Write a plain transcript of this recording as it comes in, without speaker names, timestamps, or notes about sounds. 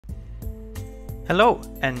Hello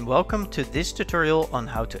and welcome to this tutorial on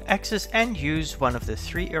how to access and use one of the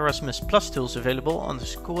 3 Erasmus Plus tools available on the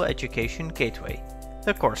School Education Gateway,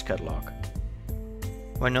 the Course Catalogue.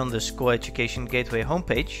 When on the School Education Gateway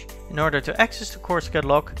homepage, in order to access the Course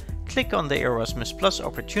Catalogue, click on the Erasmus Plus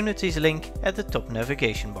Opportunities link at the top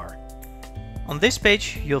navigation bar. On this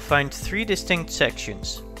page you'll find 3 distinct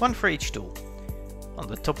sections, one for each tool. On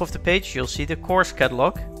the top of the page you'll see the Course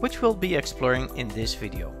Catalogue, which we'll be exploring in this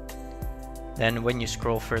video. Then when you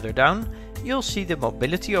scroll further down, you'll see the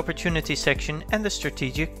Mobility Opportunities section and the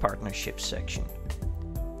Strategic Partnerships section.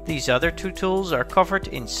 These other 2 tools are covered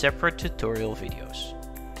in separate tutorial videos.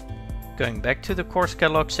 Going back to the Course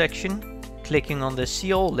Catalogue section, clicking on the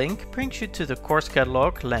See All link brings you to the Course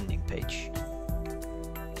Catalogue landing page.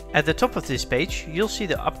 At the top of this page, you'll see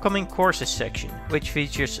the Upcoming Courses section, which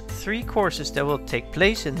features 3 courses that will take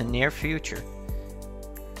place in the near future.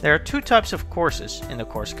 There are 2 types of courses in the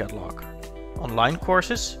Course Catalogue. Online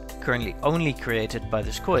courses, currently only created by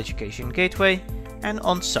the School Education Gateway, and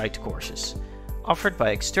on-site courses, offered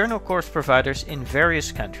by external course providers in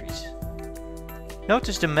various countries.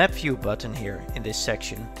 Notice the Map View button here in this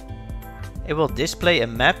section. It will display a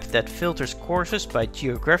map that filters courses by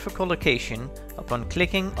geographical location upon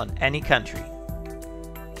clicking on any country.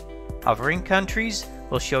 Hovering countries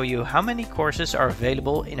will show you how many courses are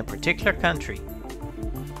available in a particular country.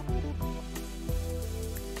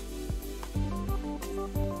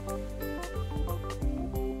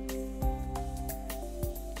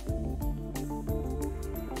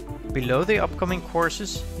 Below the upcoming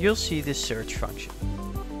courses, you'll see the search function.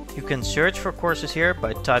 You can search for courses here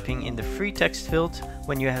by typing in the free text field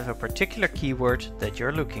when you have a particular keyword that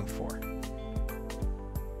you're looking for.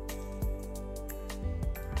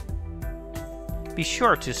 Be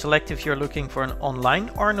sure to select if you're looking for an online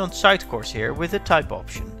or an on-site course here with the type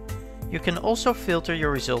option. You can also filter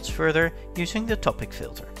your results further using the topic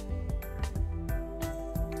filter.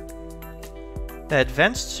 The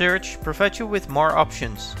advanced search provides you with more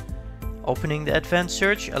options. Opening the advanced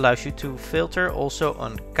search allows you to filter also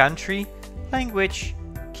on country, language,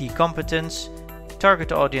 key competence,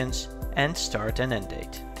 target audience, and start and end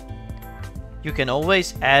date. You can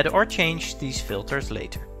always add or change these filters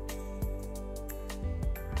later.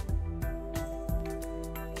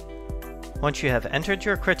 Once you have entered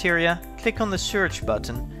your criteria, click on the search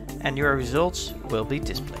button and your results will be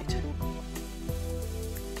displayed.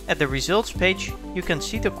 At the results page, you can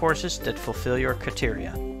see the courses that fulfill your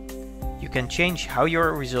criteria. You can change how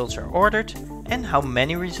your results are ordered and how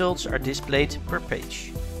many results are displayed per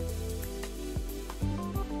page.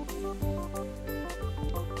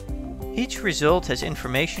 Each result has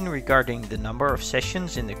information regarding the number of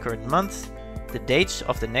sessions in the current month, the dates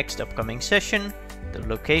of the next upcoming session, the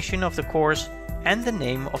location of the course, and the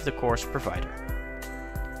name of the course provider.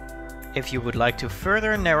 If you would like to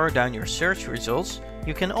further narrow down your search results,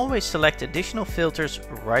 you can always select additional filters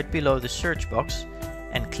right below the search box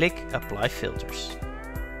and click Apply Filters.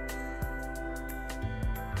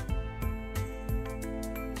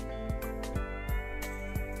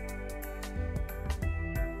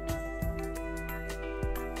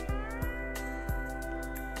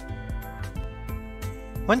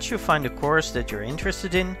 Once you find a course that you're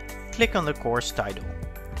interested in, click on the course title.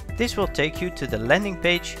 This will take you to the landing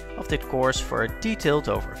page of the course for a detailed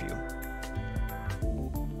overview.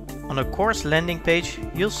 On a course landing page,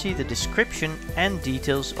 you'll see the description and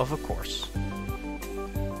details of a course.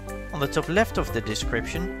 On the top left of the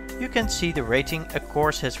description, you can see the rating a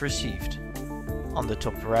course has received. On the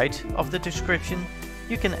top right of the description,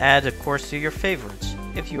 you can add a course to your favorites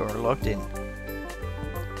if you are logged in.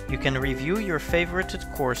 You can review your favorited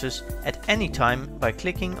courses at any time by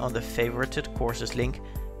clicking on the Favorited Courses link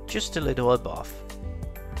just a little above.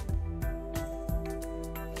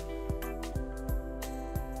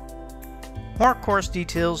 More course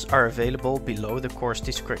details are available below the course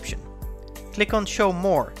description. Click on Show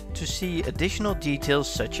More to see additional details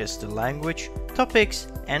such as the language, topics,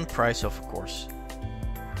 and price of a course.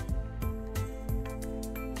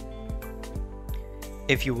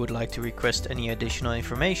 If you would like to request any additional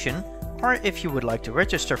information, or if you would like to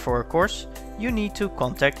register for a course, you need to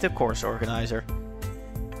contact the course organizer.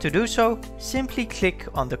 To do so, simply click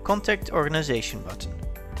on the Contact Organization button.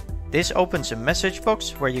 This opens a message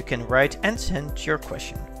box where you can write and send your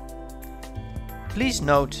question. Please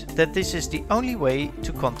note that this is the only way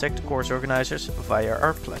to contact course organizers via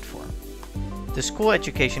our platform. The School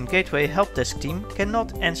Education Gateway Help Desk team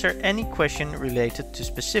cannot answer any question related to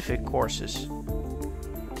specific courses.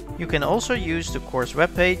 You can also use the course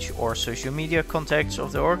webpage or social media contacts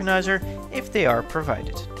of the organizer if they are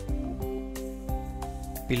provided.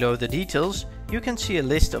 Below the details, you can see a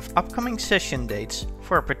list of upcoming session dates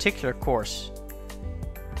for a particular course.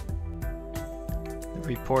 The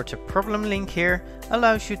Report a Problem link here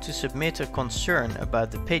allows you to submit a concern about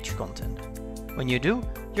the page content. When you do,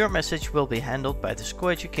 your message will be handled by the School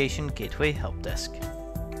Education Gateway Help Desk.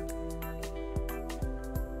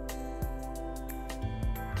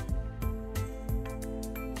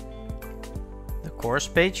 The course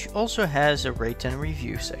page also has a rate and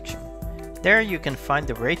review section. There you can find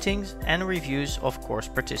the ratings and reviews of course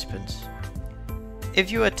participants.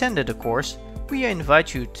 If you attended a course, we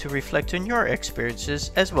invite you to reflect on your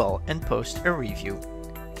experiences as well and post a review.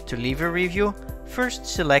 To leave a review, first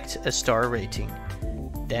select a star rating.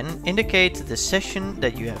 Then indicate the session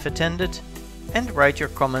that you have attended and write your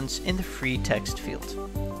comments in the free text field.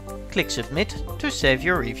 Click Submit to save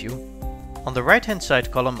your review. On the right-hand side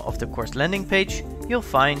column of the course landing page, you'll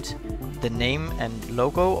find the name and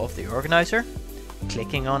logo of the organizer.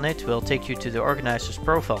 Clicking on it will take you to the organizer's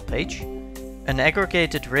profile page, an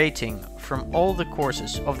aggregated rating from all the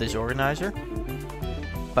courses of this organizer,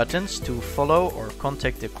 buttons to follow or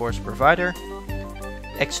contact the course provider,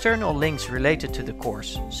 external links related to the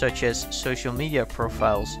course, such as social media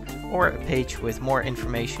profiles or a page with more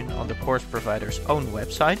information on the course provider's own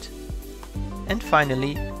website, and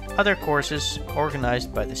finally, other courses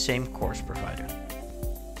organized by the same course provider.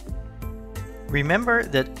 Remember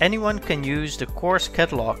that anyone can use the course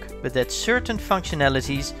catalog, but that certain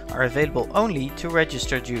functionalities are available only to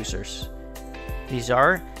registered users. These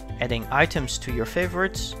are adding items to your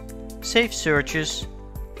favorites, save searches,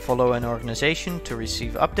 follow an organization to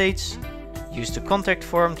receive updates, use the contact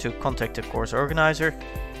form to contact the course organizer,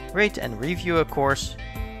 rate and review a course,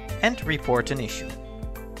 and report an issue.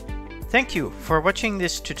 Thank you for watching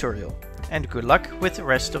this tutorial, and good luck with the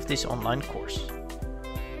rest of this online course.